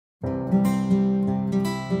Good morning,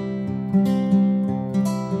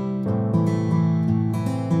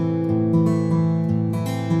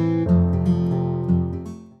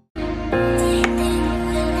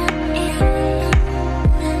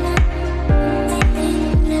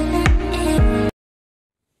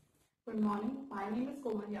 my name is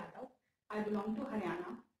Komal Yadav. I belong to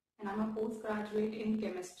Haryana and I'm a postgraduate in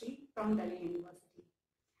chemistry from Delhi University.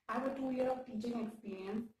 I have a 2 year of teaching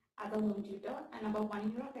experience as a home tutor and about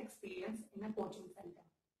 1 year of experience in a coaching center.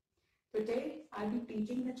 Today, I'll be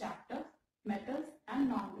teaching the chapter metals and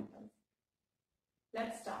non-metals.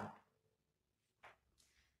 Let's start.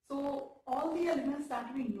 So, all the elements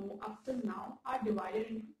that we know up till now are divided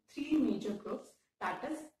into 3 major groups, that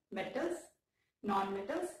is metals,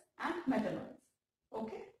 non-metals and metalloids.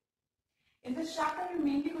 Okay? In this chapter, we're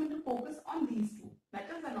mainly going to focus on these two,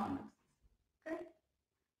 metals and non-metals. Okay?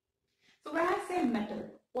 So when I say metal,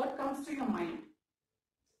 what comes to your mind?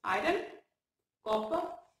 Iron, copper,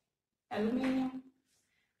 aluminium,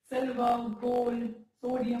 silver, gold,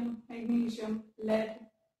 sodium, magnesium, lead,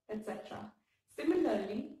 etc.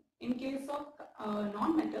 Similarly, in case of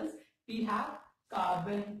non-metals, we have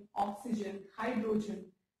carbon, oxygen, hydrogen,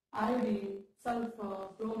 iodine,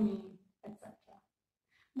 sulfur, bromine, etc.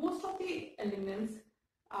 Most of the elements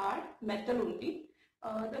are metal only.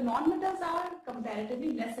 The non-metals are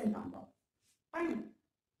comparatively less in number. Fine.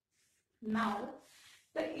 Now,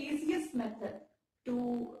 the easiest method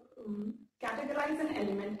to categorize an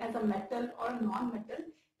element as a metal or a non-metal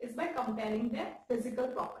is by comparing their physical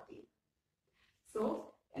properties.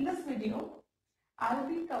 So, in this video, I will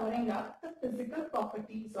be covering up the physical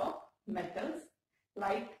properties of metals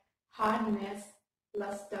like hardness,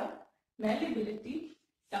 luster, malleability,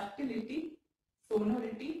 ductility,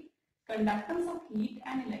 sonority, conductance of heat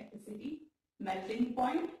and electricity, melting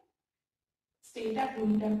point, state at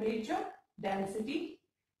room temperature, density,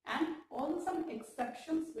 and also some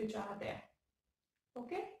exceptions which are there.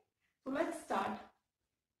 Okay, so let's start.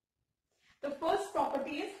 The first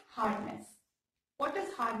property is hardness. What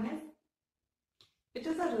is hardness? It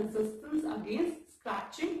is a resistance against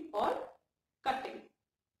scratching or cutting.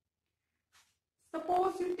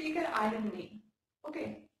 Suppose you take an iron nail.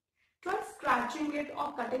 Okay, try scratching it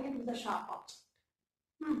or cutting it with a sharp object.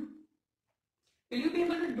 Will you be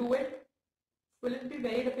able to do it? Will it be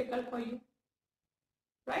very difficult for you?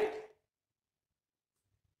 Right?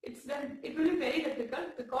 It will be very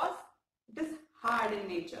difficult because it is hard in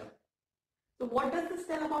nature. So what does this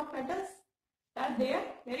tell about metals? That they are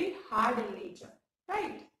very hard in nature.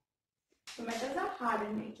 Right? So metals are hard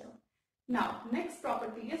in nature. Now, next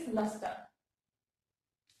property is luster.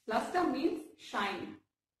 Luster means shine.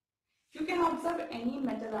 You can observe any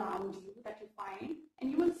metal around you that you find and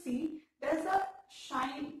you will see there's a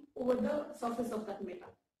shine over the surface of that metal.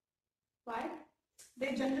 Why?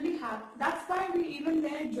 They generally have, that's why we even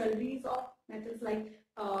wear jewelries of metals like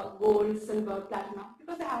gold, silver, platinum,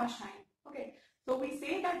 because they have a shine. Okay, so we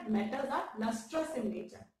say that metals are lustrous in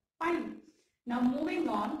nature. Fine. Now moving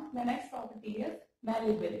on, the next property is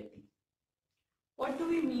malleability. What do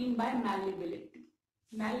we mean by malleability?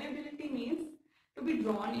 Malleability means to be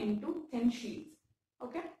drawn into thin sheets.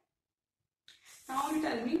 Okay. Now you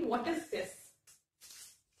tell me, what is this?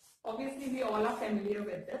 Obviously, we all are familiar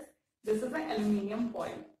with this. This is an aluminium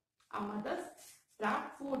foil. Our mothers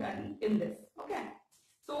wrap food in this. Okay.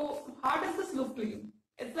 So how does this look to you?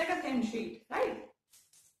 It's like a thin sheet, right?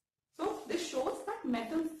 So this shows that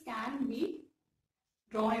metals can be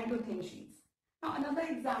drawn into thin sheets. Now another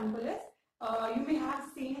example is, you may have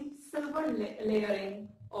seen silver layering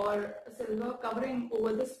or silver covering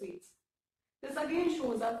over the sweets. This again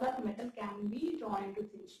shows us that metal can be drawn into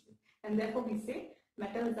thin sheets, and therefore we say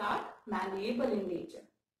metals are malleable in nature.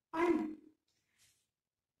 Fine.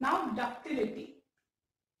 Now ductility.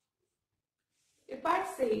 If I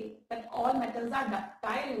say that all metals are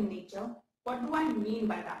ductile in nature, what do I mean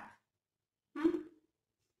by that?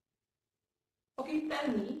 Okay, tell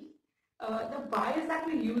me. The wires that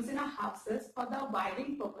we use in our houses for the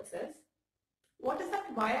wiring purposes, what is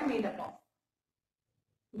that wire made up of?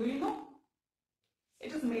 Do you know?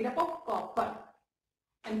 It is made up of copper,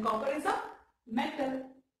 and copper is a metal.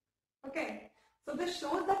 Okay, so this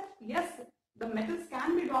shows that yes, the metals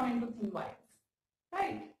can be drawn into thin wires,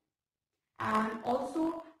 right? And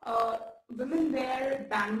also women wear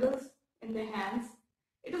bangles in their hands.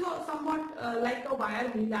 It is somewhat like a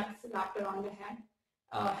wire only that's wrapped around the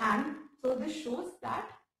hand. So this shows that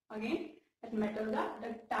again that metals are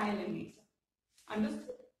ductile in nature.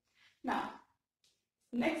 Understood? Now,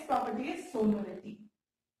 next property is sonority.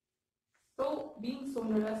 So being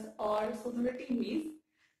sonorous or sonority means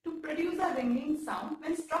to produce a ringing sound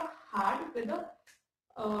when struck hard with a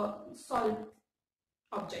solid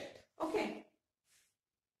object. Okay.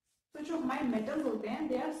 So जो हमारे metals होते हैं,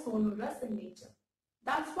 they are sonorous in nature.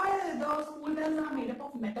 That's why the school bells are made up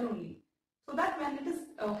of metal only, so that when it is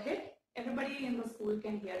hit, everybody in the school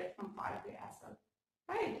can hear it from far away as well,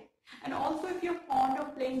 right? And also, if you're fond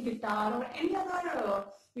of playing guitar or any other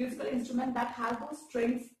musical instrument that has those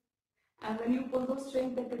strings, and when you pull those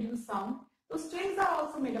strings, they produce sound. Those strings are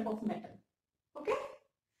also made up of metal. Okay?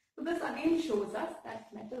 So this again shows us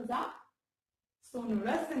that metals are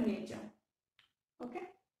sonorous in nature. Okay?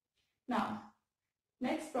 Now,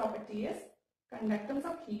 next property is conductance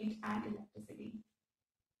of heat and electricity.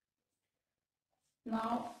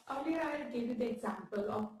 Now, earlier I gave you the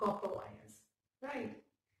example of copper wires, right?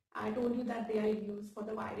 I told you that they are used for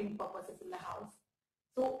the wiring purposes in the house.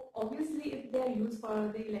 So obviously, if they are used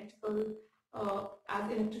for the electrical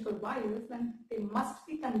as electrical wires, then they must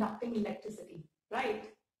be conducting electricity, right?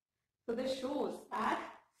 So this shows that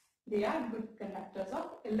they are good conductors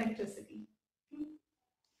of electricity.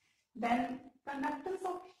 Then conductance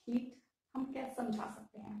of heat, हम कैसे समझा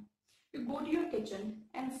सकते हैं? You go to your kitchen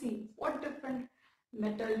and see what different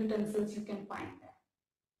metal utensils you can find there.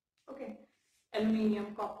 Okay,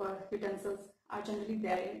 aluminium, copper utensils are generally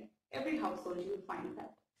there in every household. You will find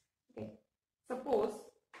that. Okay, suppose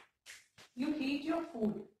you heat your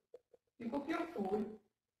food, you cook your food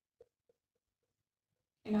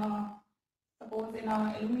in a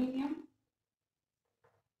aluminium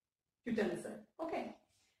utensil. Okay,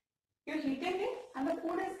 you're heating it and the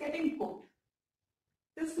food is getting cooked.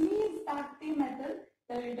 This means that the metal,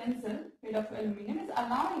 the utensil made of aluminium, is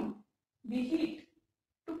allowing the heat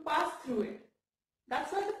to pass through it.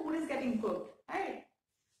 That's why the food is getting cooked, right?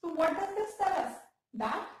 So what does this tell us?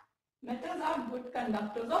 That metals are good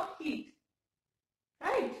conductors of heat,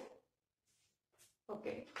 right?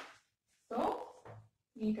 Okay, so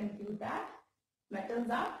we conclude that metals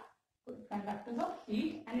are good conductors of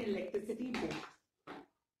heat and electricity both.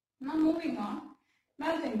 Now moving on,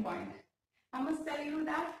 melting point. I must tell you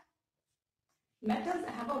that metals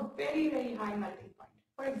have a very, very high melting point.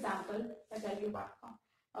 For example, I tell you about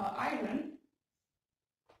iron.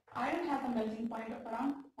 Iron has a melting point of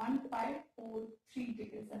around 1543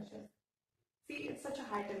 degrees Celsius. See, it's such a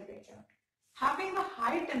high temperature. Having a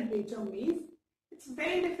high temperature means it's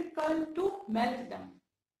very difficult to melt them.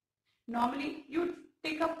 Normally, you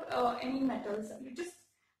take up any metals, you just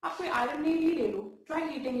आप कोई iron नहीं ही ले लो, try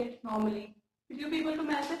heating it normally. Will you be able to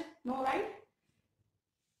melt it? No, right?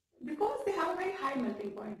 Because they have a very high melting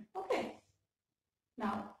point. Okay.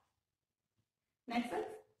 Now, next is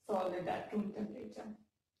solid at room temperature.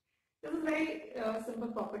 This is a very simple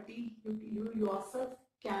property. You yourself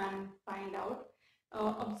can find out.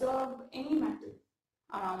 Observe any metal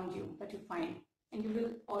around you that you find, and you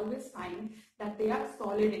will always find that they are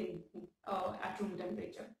solid at room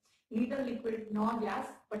temperature. Neither liquid nor gas,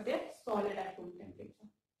 but they're solid at room temperature.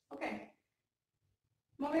 Okay.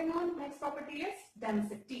 Moving on, next property is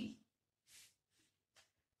density.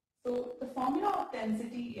 So the formula of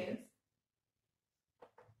density is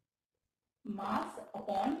mass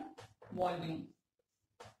upon volume.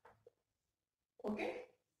 Okay.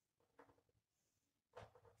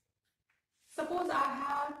 Suppose I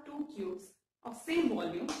have two cubes of same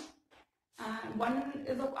volume, and one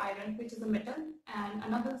is of iron, which is a metal, and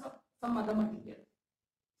another is of some other material,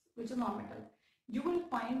 which is non-metal. You will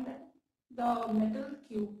find that the metal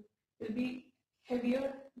cube will be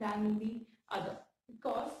heavier than the other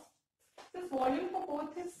because this volume for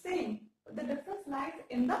both is same, but the difference lies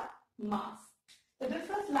in the mass. The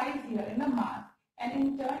difference lies here in the mass, and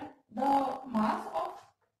in turn the mass of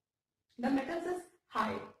the metals is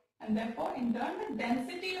high, and therefore in turn the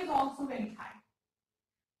density is also very high.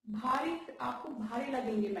 भारी आपको भारी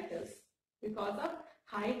लगेंगे metals because of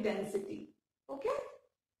high density. Okay.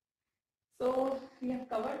 So we have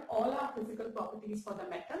covered all our physical properties for the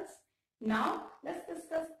metals. Now let's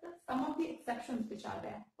discuss some of the exceptions which are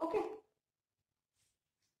there. Okay.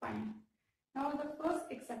 Fine. Now the first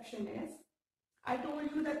exception is, I told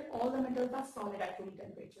you that all the metals are solid at room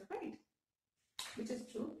temperature, right? Which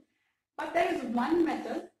is true. But there is one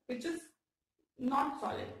metal which is not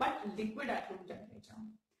solid but liquid at room temperature.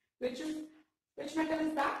 Which metal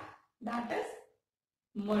is that? That is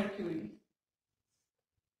mercury.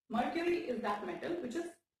 Mercury is that metal which is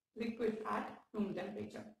liquid at room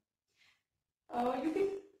temperature. You can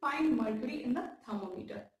find mercury in the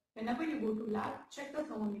thermometer. Whenever you go to lab, check the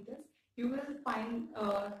thermometers. You will find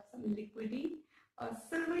some liquidy,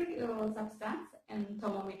 silvery substance in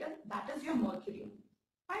thermometer. That is your mercury.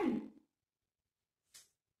 Fine.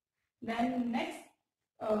 Then next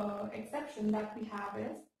exception that we have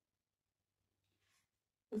is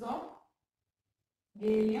of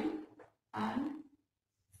gallium and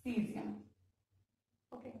cesium.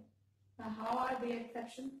 Okay. Now how are they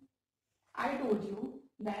exceptions? I told you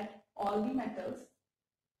that all the metals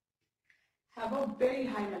have a very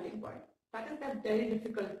high melting point. That is, they're very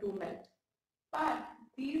difficult to melt. But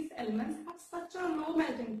these elements have such a low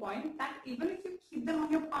melting point that even if you keep them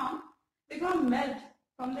on your palm, they're going to melt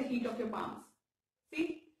from the heat of your palms.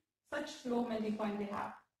 See, such low melting point they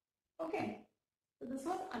have. Okay, so this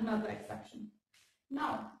was another exception.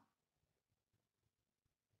 Now,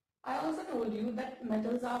 I also told you that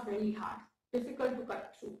metals are very hard, difficult to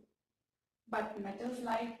cut through. But metals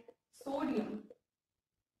like sodium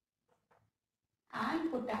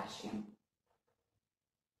and potassium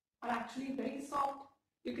are actually very soft.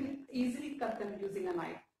 You can easily cut them using a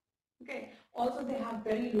knife. Okay. Also, they have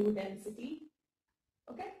very low density.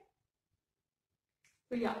 Okay.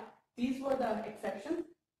 So yeah, these were the exceptions.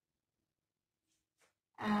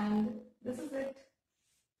 And this is it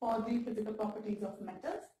for the physical properties of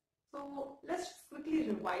metals. So let's just quickly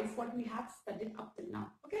revise what we have studied up till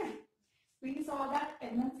now. Okay. We saw that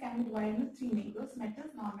elements can be divided into three main groups: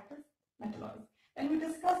 metals, non-metals, metalloids. Then we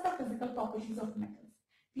discussed the physical properties of metals.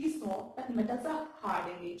 We saw that metals are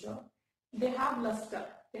hard in nature. They have luster,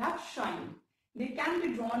 they have shine. They can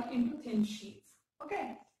be drawn into thin sheets.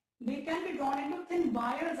 Okay. They can be drawn into thin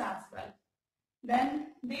wires as well.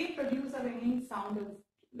 Then they produce a ringing sound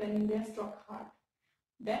when they are struck hard.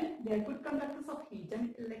 Then they are good conductors of heat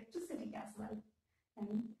and electricity as well.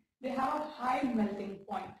 And they have a high melting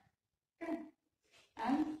point. Okay.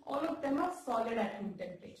 And all of them are solid at room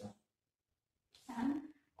temperature. And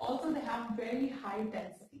also they have very high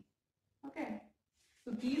density. Okay.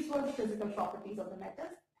 So these were the physical properties of the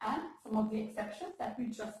metals and some of the exceptions that we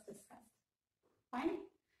just discussed. Fine.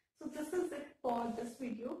 So this is it for this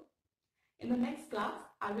video. In the next class,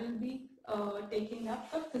 I will be taking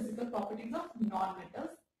up the physical properties of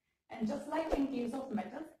non-metals. And just like in case of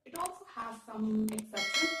metals, it also has some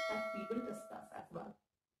exceptions that we will discuss as well.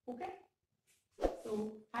 Okay.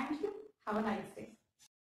 So thank you. Have a nice day.